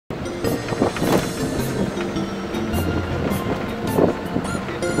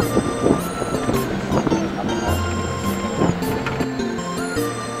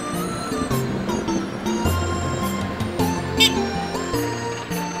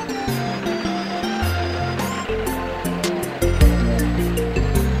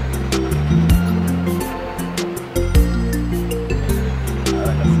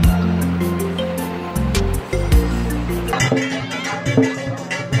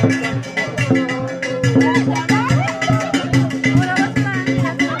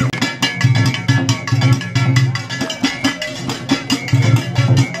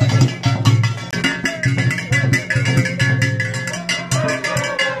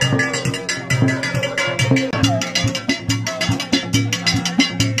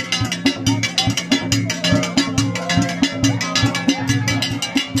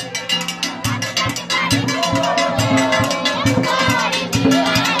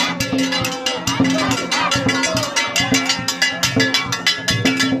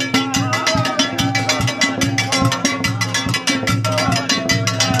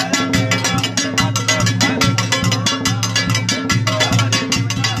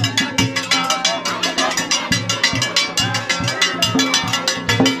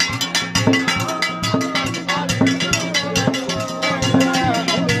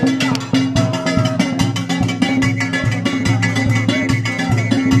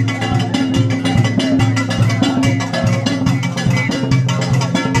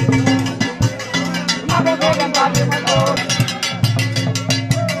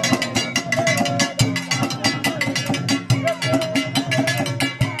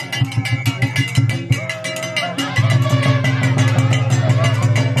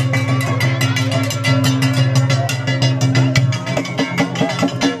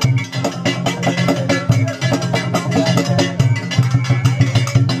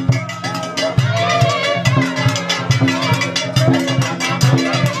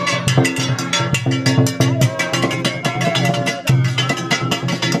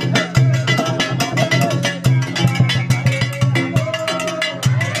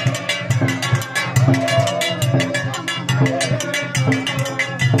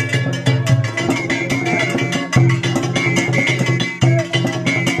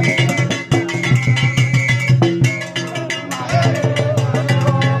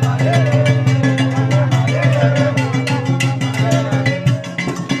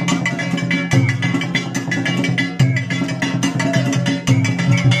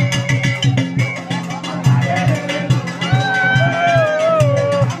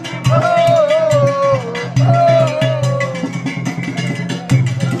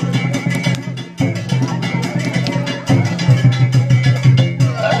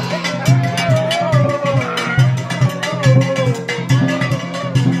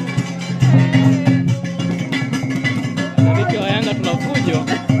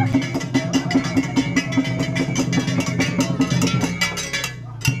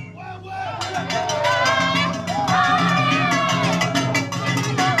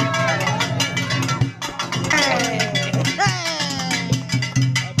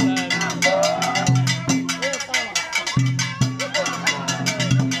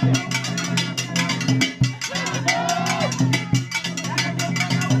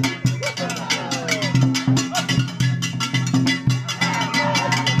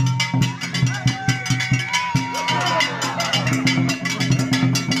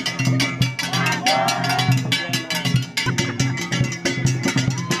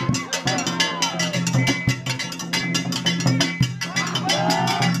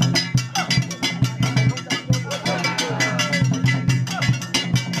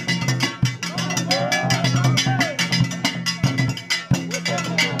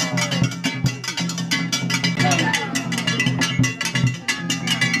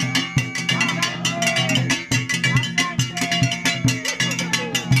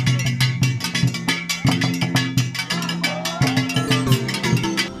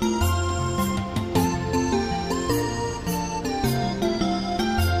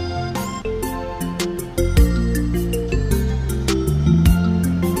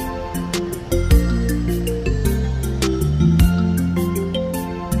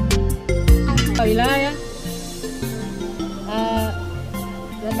wilaya.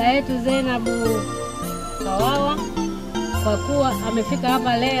 Dada yetu Zenabu Kawawa kwa kuwa amefika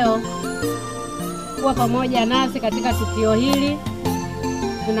hapa leo kuwa pamoja nasi katika tukio hili.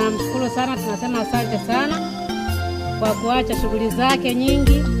 Tunamshukuru sana, tunasema asante sana kwa kuacha shughuli zake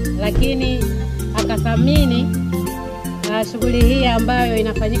nyingi, lakini akathamini shughuli hii ambayo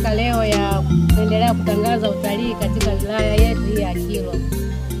inafanyika leo ya kuendelea kutangaza utalii katika wilaya yetu hii ya Kilwa.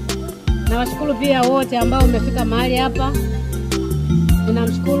 Nawashukuru pia wote ambao umefika mahali hapa.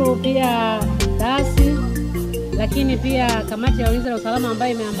 Tunamshukuru pia dasi, lakini pia kamati ya ulinzi na usalama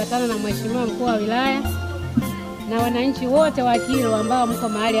ambayo imeambatana na mheshimiwa mkuu wa wilaya na wananchi wote wa Kilwa ambao mko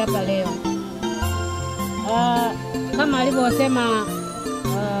mahali hapa leo. Kama alivyosema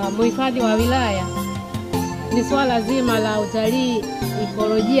mhifadhi wa wilaya, ni swala zima la utalii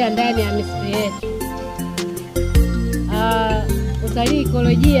ekolojia ndani ya misitu yetu. Utalii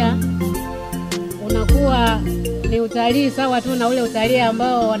ekolojia unakuwa ni utalii sawa tu na ule utalii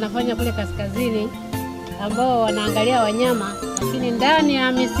ambao wanafanya kule kaskazini ambao wanaangalia wanyama, lakini ndani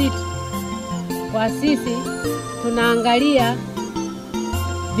ya misitu kwa sisi tunaangalia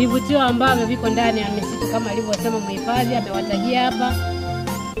vivutio ambavyo viko ndani ya misitu kama alivyosema mhifadhi amewatajia hapa.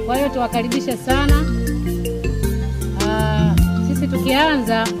 Kwa hiyo tuwakaribishe sana. Sisi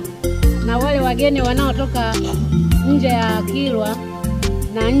tukianza na wale wageni wanaotoka nje ya Kilwa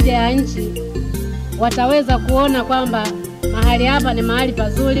na nje ya nchi wataweza kuona kwamba mahali hapa ni mahali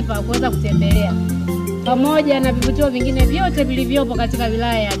pazuri pa kuweza kutembelea, pamoja na vivutio vingine vyote vilivyopo katika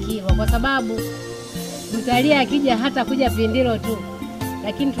wilaya ya Kilwa, kwa sababu mtalii akija hata kuja Pindiro tu,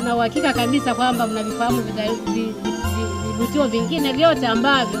 lakini tuna uhakika kabisa kwamba mnavifahamu vivutio vingine vyote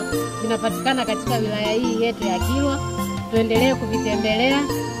ambavyo vinapatikana katika wilaya hii yetu ya Kilwa. Tuendelee kuvitembelea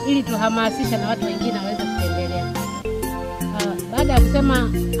ili tuhamasishe na watu wengine waweze kutembelea. Baada ya kusema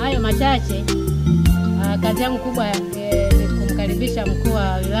hayo machache, kazi yangu kubwa ni kumkaribisha mkuu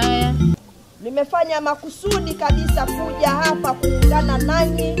wa wilaya. Nimefanya makusudi kabisa kuja hapa kuungana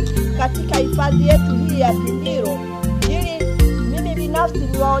nanyi katika hifadhi yetu hii ya Pindiro, ili mimi binafsi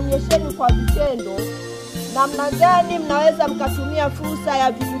niwaonyesheni kwa vitendo namna gani mnaweza mkatumia fursa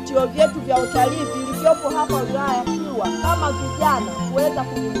ya vivutio vyetu vya utalii vilivyopo hapa wilaya ya Kilwa kama vijana kuweza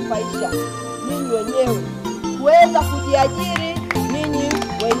kujinufaisha ninyi wenyewe, kuweza kujiajiri ninyi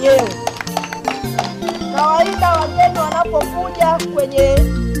wenyewe. Kawaida wageni wanapokuja kwenye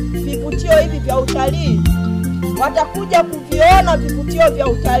vivutio hivi vya utalii watakuja kuviona vivutio vya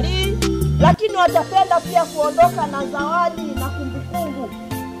utalii, lakini watapenda pia kuondoka na zawadi na kumbukumbu.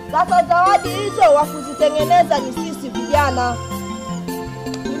 Sasa zawadi hizo wa kuzitengeneza ni sisi vijana.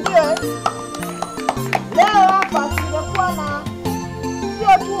 Ndio leo hapa tumekuwa na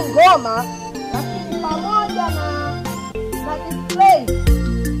sio tu ngoma, lakini pamoja na display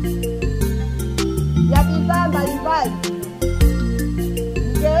ya bidhaa mbalimbali.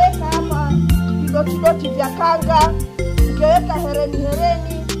 Ningeweka hapa vidoti vya kanga, ningeweka hereni,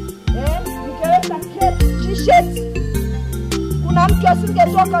 ningeweka cape, t-shirt. Kuna mtu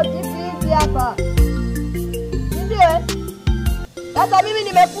asingetoka hivi hapa. Ndio. Sasa mimi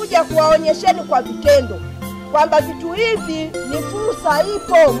nimekuja kuwaonyesheni kwa vitendo kwamba vitu hivi ni fursa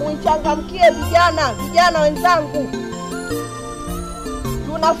ipo, muichangamkie vijana wenzangu.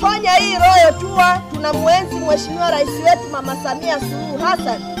 Tunafanya hii Royal Tour, tunamuenzi Mheshimiwa Rais wetu Mama Samia Suluhu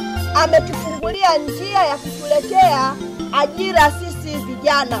Hassan. Ametufungulia njia ya kutuletea ajira sisi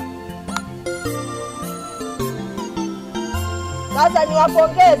vijana. Sasa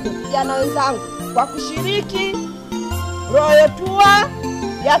niwapongeze vijana wenzangu kwa kushiriki Royal Tour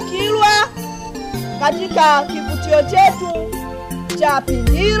ya Kilwa katika kivutio chetu cha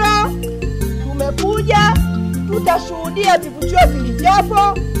Pindiro. Tumekuja, tutashuhudia vivutio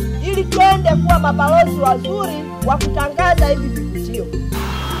vilivyopo ili twende kuwa mabalozi wazuri wa kutangaza hivi vivutio.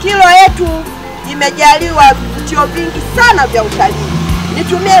 Kilwa yetu imejaliwa vivutio vingi sana vya utalii.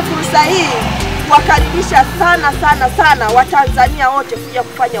 Nitumie fursa hii kuwakaribisha sana Watanzania wote kuja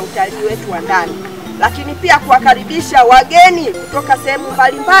kufanya utalii wetu wa ndani, lakini pia kuwakaribisha wageni kutoka sehemu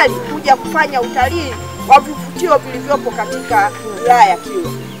mbalimbali kuja kufanya utalii wa vivutio vilivyopo katika wilaya ya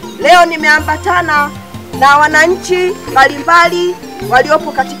Kilwa. Leo nimeambatana na wananchi mbalimbali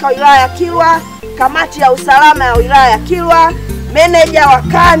waliopo katika wilaya ya Kilwa, kamati ya usalama ya wilaya ya Kilwa, meneja wa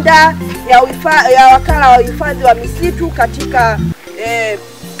kanda ya wakala wa uhifadhi wa misitu katika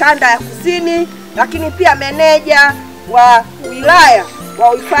kanda ya kusini, lakini pia meneja wa wilaya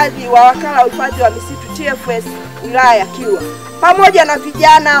wa wakala wa uhifadhi wa misitu TFS wilaya ya Kilwa, pamoja na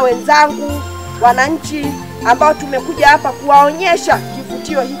vijana wenzangu wananchi ambao tumekuja hapa kuwaonyesha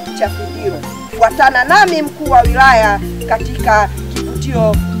kivutio hiki cha Pindiro. Fuatana nami mkuu wa wilaya katika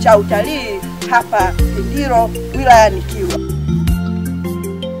kivutio cha utalii hapa Pindiro wilayani Kilwa.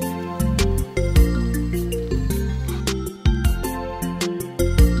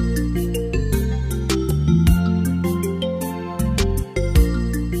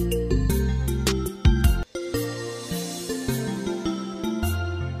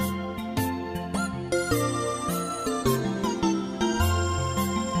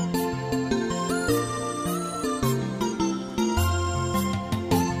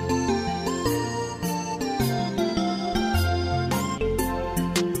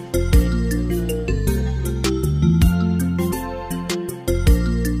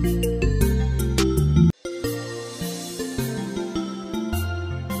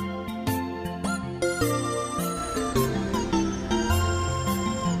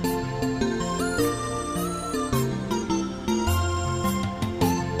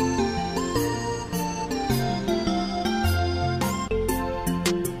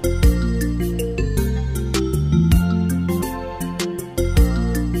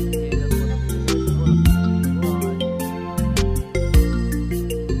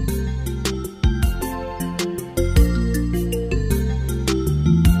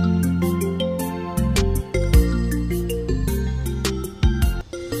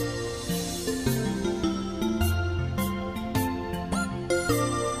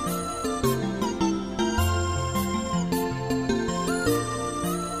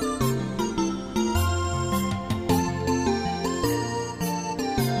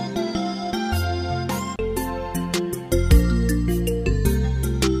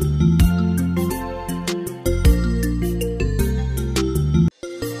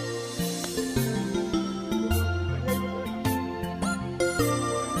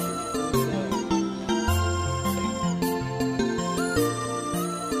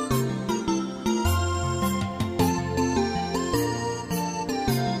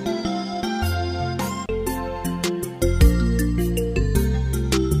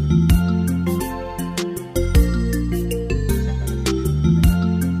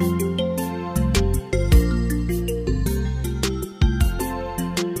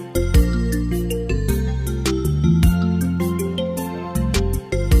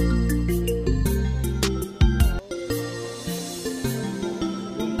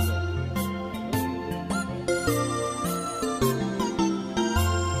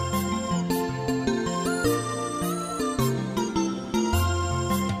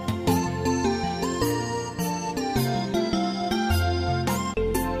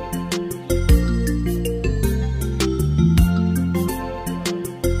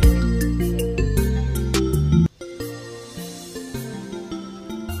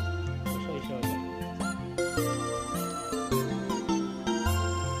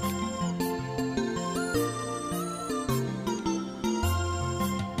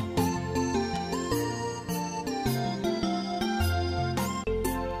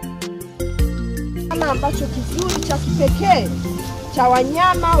 Ambacho kizuri cha kipekee cha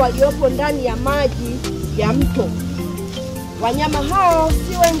wanyama waliopo ndani ya maji ya mto. Wanyama hao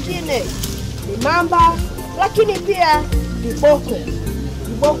si wengine ni mamba, lakini pia viboko.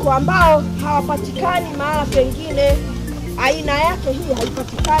 Viboko ambao hawapatikani mahala pengine, aina yake hii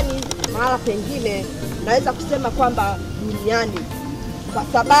haipatikani mahala pengine, naweza kusema kwamba duniani, kwa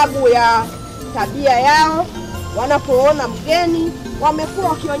sababu ya tabia yao. Wanapoona mgeni wamekuwa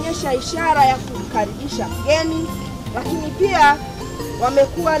wakionyesha ishara ya kukaribisha mgeni, lakini pia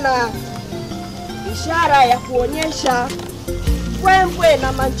wamekuwa na ishara ya kuonyesha mbwembwe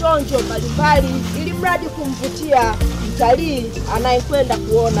na manjonjo mbalimbali, ili mradi kumvutia mtalii anayekwenda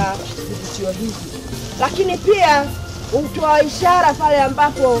kuona vivutio hivi. Lakini pia hutoa ishara pale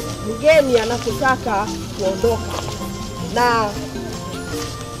ambapo mgeni anapotaka kuondoka. Na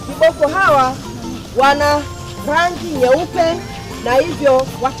viboko hawa wana rangi nyeupe, na hivyo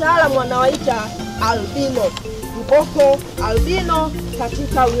wataalamu wanawaita albino. Viboko albino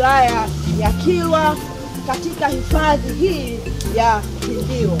katika wilaya ya Kilwa, katika hifadhi hii ya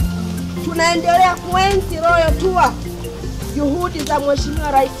Pindiro. Tunaendelea kuenzi Royal Tour, juhudi za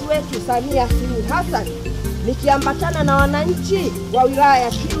Mheshimiwa Rais wetu Samia Suluhu Hassan, nikiambatana na wananchi wa wilaya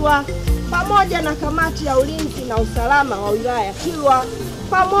ya Kilwa pamoja na kamati ya ulinzi na usalama wa wilaya ya Kilwa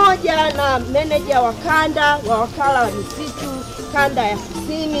pamoja na meneja wa kanda wa wakala wa misitu kanda ya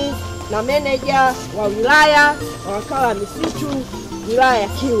kusini na meneja wa wilaya wa wakala wa misitu wilaya ya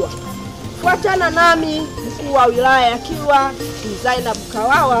Kilwa. Fuatana nami mkuu wa wilaya ya Kilwa Zainab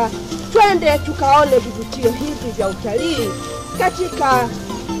Kawawa, twende tukaone vivutio hivi vya utalii katika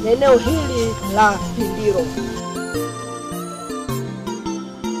eneo hili la Pindiro.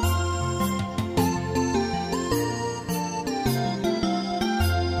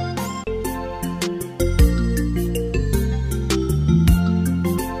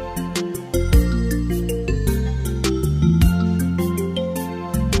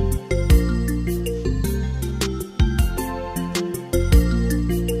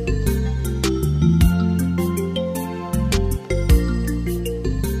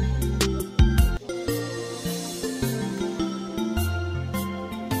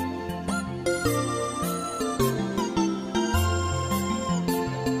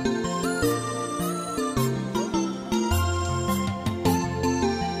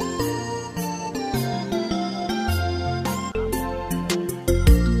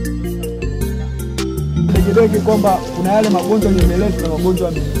 ieleweke kwamba kuna yale magonjwa nyemelezi na magonjwa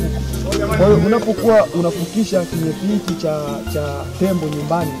ya milipuko. Kwa hiyo unapokuwa unafukisha kinyesi hiki cha tembo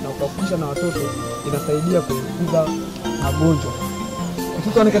nyumbani na ukafukisha na watoto, inasaidia kupunguza magonjwa.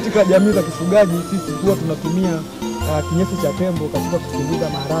 Hususan katika jamii za kifugaji, sisi huwa tunatumia kinyesi cha tembo katika kupunguza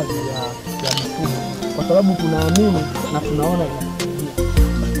maradhi ya mifugo, kwa sababu tunaamini na tunaona inasaidia.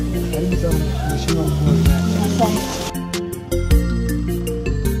 Karibu sana Mheshimiwa Mkuu wa Wilaya.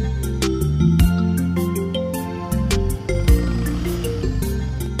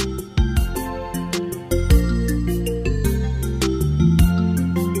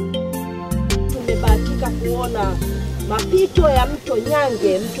 Tumebahatika kuona mapito ya mto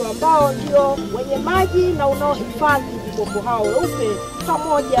Nyange, mto ambao ndio wenye maji na unaohifadhi viboko hao weupe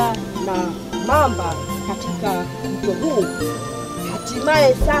pamoja na mamba katika mto huu.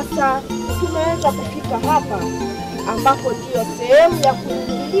 Hatimaye sasa tumeweza kufika hapa ambapo ndio sehemu ya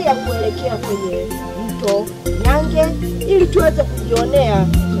kuingilia kuelekea kwenye mto Nyange ili tuweze kujionea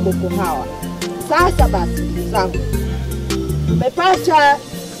viboko hawa. Sasa basi ndugu zangu, tumepata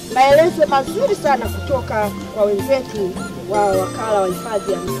maelezo mazuri sana kutoka kwa wenzetu wa wakala wa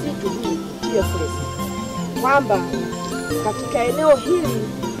hifadhi ya misitu hii PNFR kwamba katika eneo hili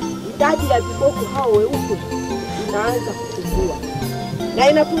idadi ya viboko hao weupe inaanza kupungua. Na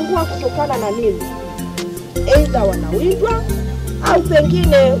inapungua kutokana na nini? Aidha wanawindwa au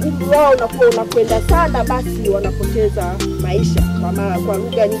pengine umri wao unakwenda sana, basi wanapoteza maisha. Kwa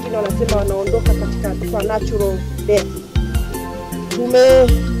lugha nyingine wanasema wanaondoka kwa natural death.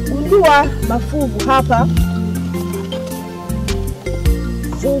 Tumegundua mafuvu hapa.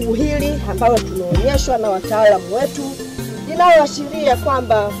 Fuvu hili ambayo tumeonyeshwa na wataalamu wetu linaloashiria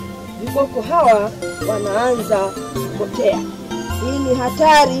kwamba viboko hawa wanaanza kupotea. Hii ni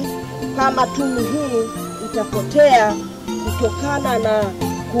hatari kama tunu hii itapotea kutokana na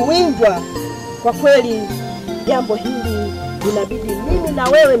kuwindwa. Kwa kweli jambo hili inabidi mimi na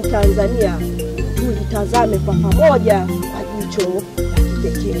wewe Mtanzania tulitazame kwa pamoja kwa jicho la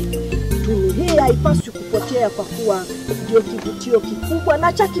kipekee. Tunu hii haipaswi kupotea kwa kuwa ndio kivutio kikubwa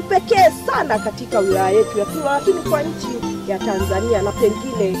na cha kipekee sana katika wilaya yetu ya Kilwa, lakini kwa nchi ya Tanzania na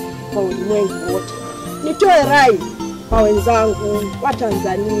pengine kwa ulimwengu wote. Nitoe rai kwa wenzangu wa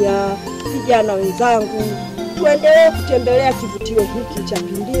Tanzania, vijana wenzangu, tuendelee kutembelea kivutio hiki cha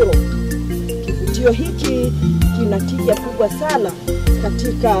Pindiro. Kivutio hiki kina tija kubwa sana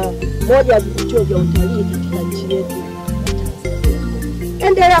katika moja ya vivutio vya utalii katika nchi yetu.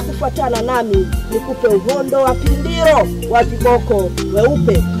 Endelea kufuatana nami nikupe uhondo wa Pindiro wa viboko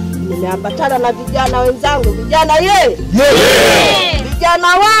weupe. Nimeambatana na vijana wenzangu. Vijana ye! Vijana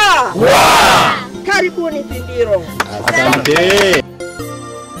wa! Karibuni Pindiro. Asante.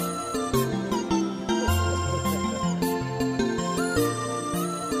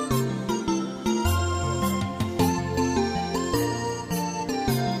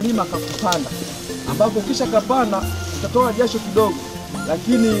 Lima kakupanda, ambapo kisha kapanda utatoa jasho kidogo,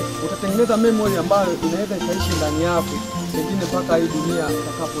 lakini utatengeneza memory ambayo inaweza ikaishi ndani yako pengine mpaka hii dunia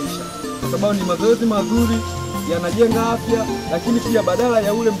itakapoisha, kwa sababu ni mazoezi mazuri, yanajenga afya, lakini pia badala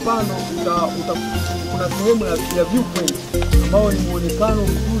ya ule mpano kuna sehemu ya viewpoint ambao ni muonekano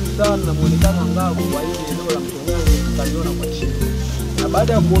mzuri sana na muonekano angavu wa hili eneo la mto Nyange utaliona kwa chini. Na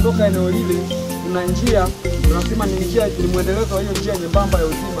baada ya kuondoka eneo lile kuna njia, tunasema ni njia, ni mwendelezo wa hiyo njia nyembamba ya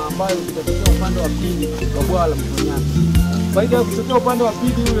uzima ambayo itatokea upande wa pili wa bwawa la mto Nyange. Faida ya kutokea upande wa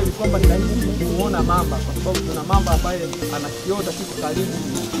pili ule ni kwamba ni rahisi kuona mamba, kwa sababu kuna mamba ambaye ana kiota kiko karibu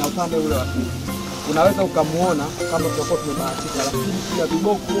na upande ule wa pili. Unaweza ukamuona kama tutakuwa tumebahatika, lakini pia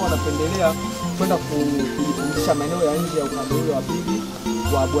viboko huwa wanapendelea kwenda kujipumzisha maeneo ya nje ya upande ule wa pili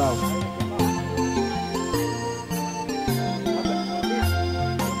wa bwawa.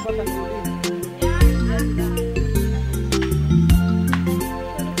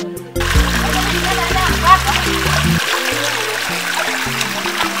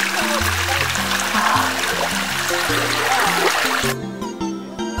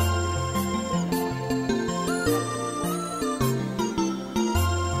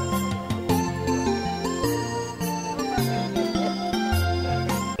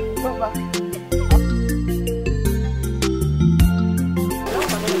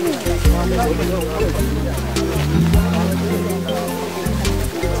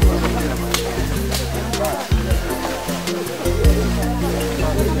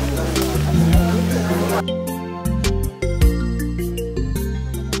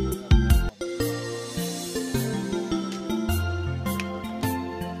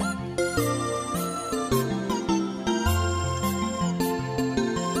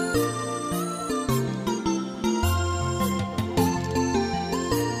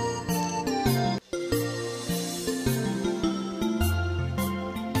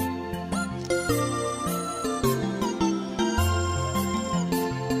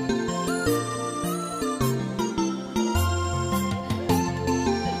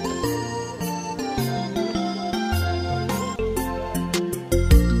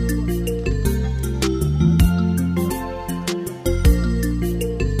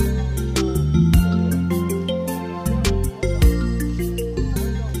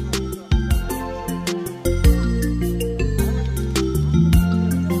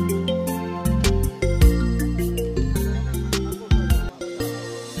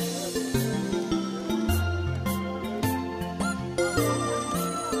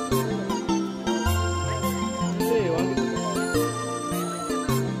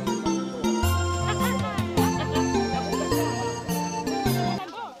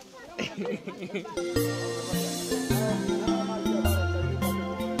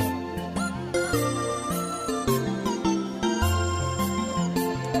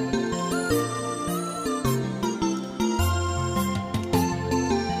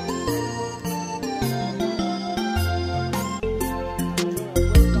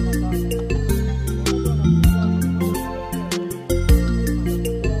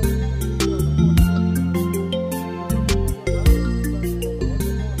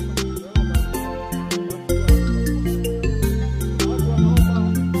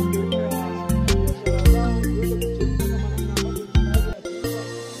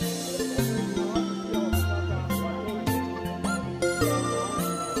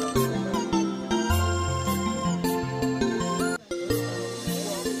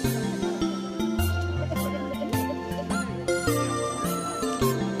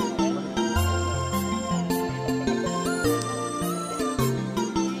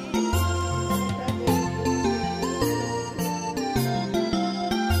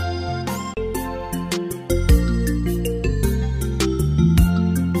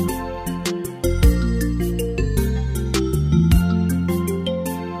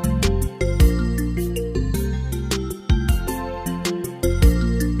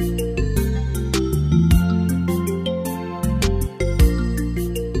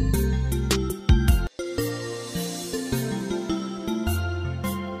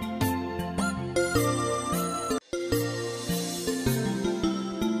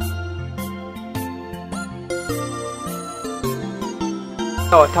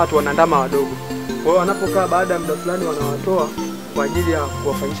 Watatu wana ndama wadogo. Kwa hiyo wanapokaa baada ya muda fulani wanawatoa kwa ajili ya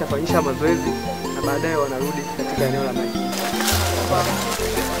kuwafanyisha mazoezi na baadaye wanarudi katika eneo la maji.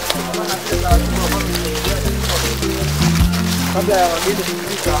 Kabla ya wageni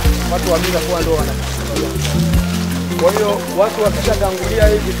kufika, watu wa mila kwa ndio wanatangulia. Kwa hiyo watu wakishatangulia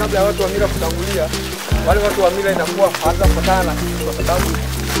hivi, kabla ya watu wa mila kutangulia, wale watu wa mila inakuwa hawatafuatana kwa sababu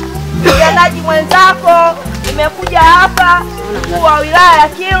mpiganaji mwenzako nimekuja hapa mkuu wa wilaya ya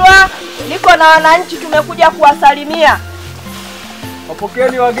Kilwa, niko na wananchi tumekuja kuwasalimia.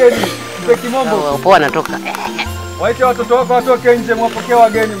 Wapokeni wageni. Mzee Kimombo. Wapo wanatoka. Waite watoto wako watoke nje mwapokee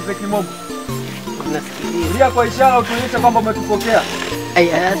wageni Mzee Kimombo. Nasikiliza. Lia kwa ishara utuonyeshe kwamba umetupokea.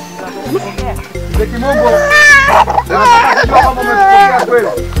 Aya. Mzee Kimombo. Unajua kwamba umetupokea kweli.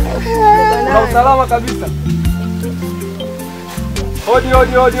 Una usalama kabisa. Hodi.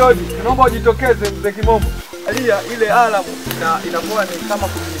 Naomba ujitokeze Mzee Kimombo. Alia ile alamu inakuwa ni kama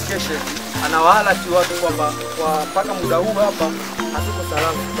communication. Anawaala tu watu kwamba mpaka muda huu hapa hatuko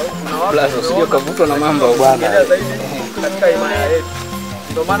salama. Kuna watu usije kavutwa na mambo bwana. Zaidi katika himaya yetu.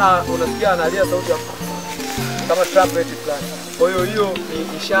 Ndio maana unasikia analia sauti kama trumpet fulani. Kwa hiyo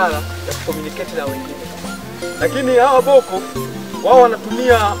ni ishara ya communicate na wengine. Lakini hawa boko wao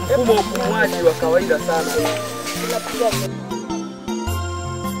wanatumia mfumo wa upumuaji wa kawaida sana.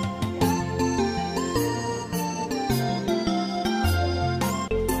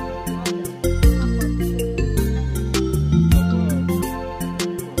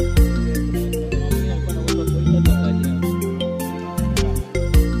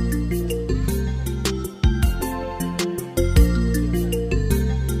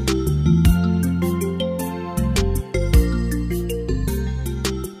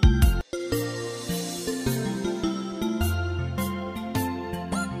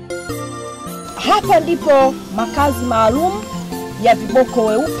 Hapa ndipo makazi maalum ya viboko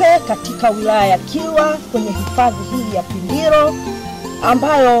weupe katika wilaya ya Kilwa kwenye hifadhi hii ya Pindiro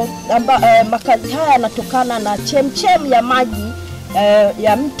ambayo makazi haya yanatokana na chemchem ya maji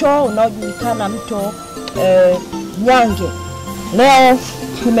ya mto unaojulikana mto Nyange. Leo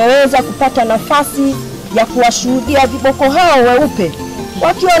tumeweza kupata nafasi ya kuwashuhudia viboko hao weupe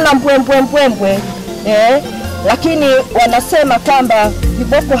wakiona mbwembwe, lakini wanasema kwamba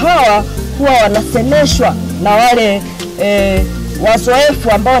viboko hawa huwa wanasemeshwa na wale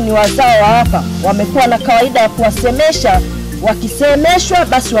wazoefu ambao ni wazao hapa. Wamekuwa na kawaida ya kuwasemesha, wakisemeshwa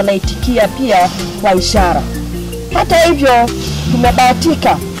basi wanaitikia pia kwa ishara. Hata hivyo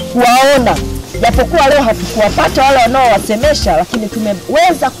tumebahatika kuwaona, japokuwa leo hatukuwapata wale wanaowasemesha, lakini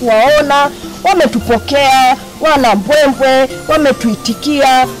tumeweza kuwaona, wametupokea, wana mbwembwe,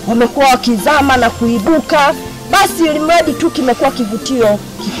 wametuitikia, wamekuwa wakizama na kuibuka. Basi ilimradi tu kimekuwa kivutio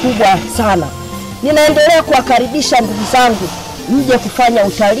kikubwa sana. Ninaendelea kuwakaribisha ndugu zangu mje kufanya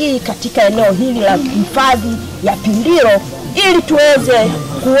utalii katika eneo hili la hifadhi ya Pindiro ili tuweze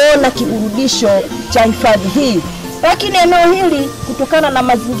kuona kiburudisho cha hifadhi hii. Lakini eneo hili kutokana na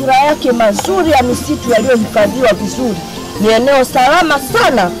mazingira yake mazuri ya misitu yaliyohifadhiwa vizuri, ni eneo salama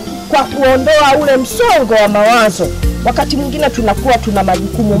sana kwa kuondoa ule msongo wa mawazo. Wakati mwingine tunakuwa tuna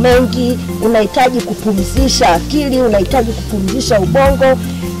majukumu mengi, unahitaji kupumzisha akili, unahitaji kupumzisha ubongo.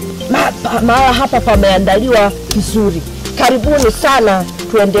 Mahala hapa pameandaliwa vizuri. Karibuni sana,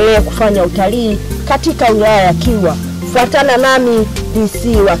 tuendelee kufanya utalii katika wilaya ya Kilwa. Fuatana nami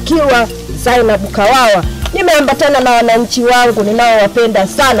DC wa Kilwa, Zainabu Kawawa. Nimeambatana na wananchi wangu ninaowapenda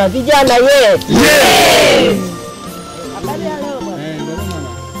sana, vijana ye. Habari ya leo bwana?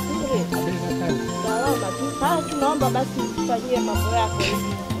 Salama tu. Tunaomba basi ufanyie mambo yako hivi.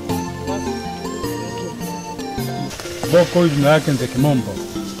 Boko jina yake Nze Kimombo.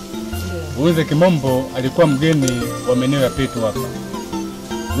 Nze Kimombo alikuwa mgeni wa maeneo ya petu hapa.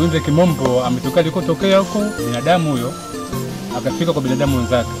 Nze Kimombo ametoka alikotokea huko, binadamu huyo akafika kwa binadamu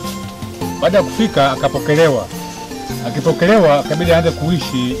wenzake. Baada ya kufika akapokelewa. Akipokelewa akabidi aanze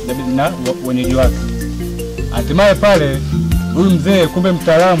kuishi na wenyeji wake. Hatimaye pale huyu mzee kumbe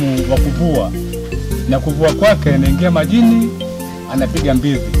mtaalamu wa kuvua. Na kuvua kwake anaingia majini, anapiga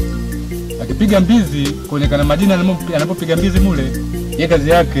mbizi. Akipiga mbizi kuonekana majini anapopiga mbizi mule, yeye kazi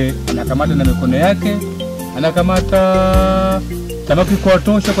yake anakamata na mikono yake, anakamata samaki kwa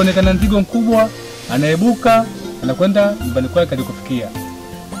tosha kuonekana nzigo mkubwa, anaibuka, anakwenda nyumbani kwake alikofikia.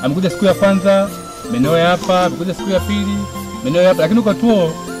 Amekuja siku ya kwanza maeneo hapa, amekuja siku ya pili maeneo hapa, lakini kwa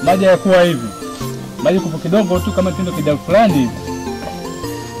tuo maji hayakuwa hivi. Maji kupo kidogo tu kama tindo kidogo fulani.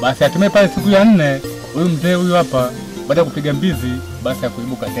 Basi hatimaye pale siku ya 4 huyu mzee huyu hapa baada ya kupiga mbizi basi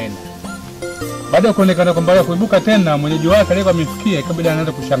akuibuka tena. Baada ya kuonekana kwamba ya kuibuka tena, mwenyeji wake alikuwa amesikia, ikabidi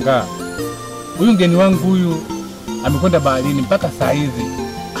anaanza kushangaa. Huyu mgeni wangu huyu amekwenda baharini mpaka saa hizi.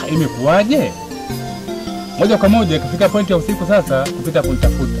 Imekuwaje? Moja kwa moja ikifika pointi ya usiku sasa kupita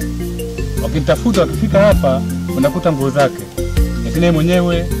kunitafuta. Wakimtafuta wakifika hapa unakuta nguo zake. Lakini yeye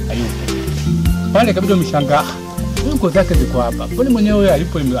mwenyewe hayupo. Pale ikabidi wamshangaa. Huyu nguo zake ziko hapa. Kwani mwenyewe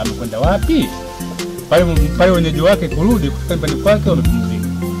alipo amekwenda wapi? Pale wenyeji wake kurudi kufika nyumbani kwake wamepumzika.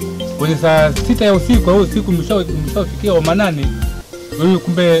 Kwenye saa 6 ya usiku au usiku mshafikia wa manane, huyu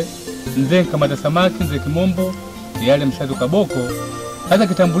kumbe mzee kamata samaki Nze Kimombo yale mshatuka boko. Sasa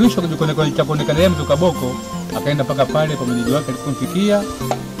kitambulisho kuonekana yeye mtuka boko, akaenda paka pale kwa mwenyeji wake alipomfikia.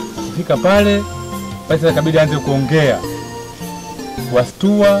 Akifika pale basi akabidi aanze kuongea,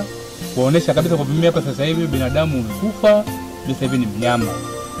 kuwastua, kuonesha kabisa kwa mimi hapa sasa hivi binadamu umekufa, sasa hivi ni mnyama.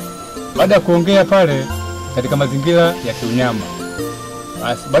 Baada ya kuongea pale katika mazingira ya kiunyama,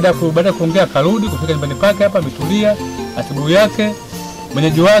 baada ya kuongea karudi kufika nyumbani pake hapa ametulia. Asubuhi yake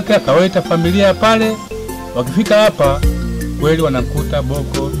mwenyeji wake akawaita familia pale. Wakifika hapa kweli wanamkuta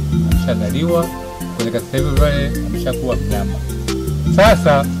boko ameshazaliwa, kwa sasa hivi wale ameshakuwa mnyama.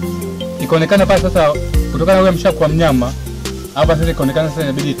 Sasa ikaonekana pale sasa kutokana na yule ameshakuwa mnyama hapa sasa ikaonekana sasa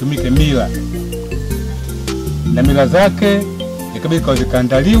inabidi itumike mila. Na mila zake ikabidi kwa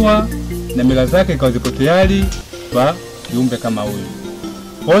zikaandaliwa na mila zake ikawa ziko tayari kwa kiumbe kama huyu.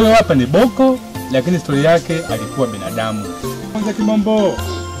 Kwa hiyo hapa ni boko, lakini story yake alikuwa binadamu. Nze Kimombo,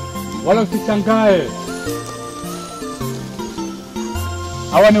 wala usishangae.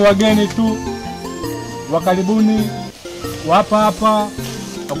 Hawa ni wageni tu wa karibuni, hapa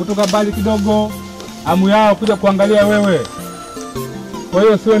wa kutoka mbali kidogo, amu yao kuja kuangalia wewe. Kwa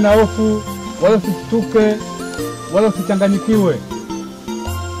hiyo usiwe na hofu, wala usishtuke, wala usichanganyikiwe.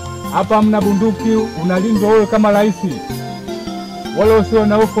 Hapa hamna bunduki, unalindwa wewe kama rais. Wala usiwe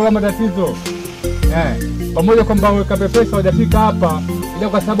na hofu wala matatizo. Pamoja kwamba weka pesa hawajafika hapa, ila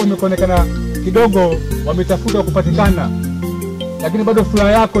kwa sababu imeonekana kidogo wametafuta kupatikana, lakini bado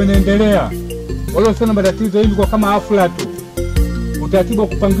furaha yako inaendelea. Wala usiwe na matatizo, hivi kwa kama hafla tu. Utaratibu wa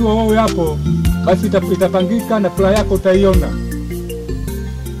kupangiwa wewe hapo, basi itapangika na furaha yako utaiona.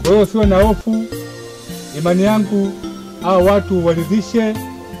 Kwa hiyo usiwe na hofu. Imani yangu hao watu walizishe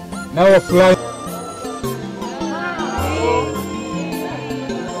na wafurahi.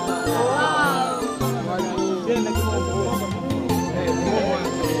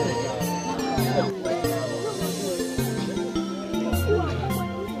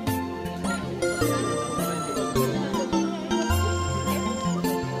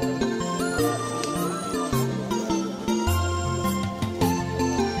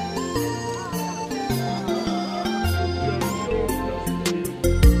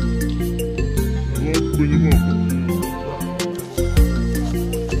 kwenye moto.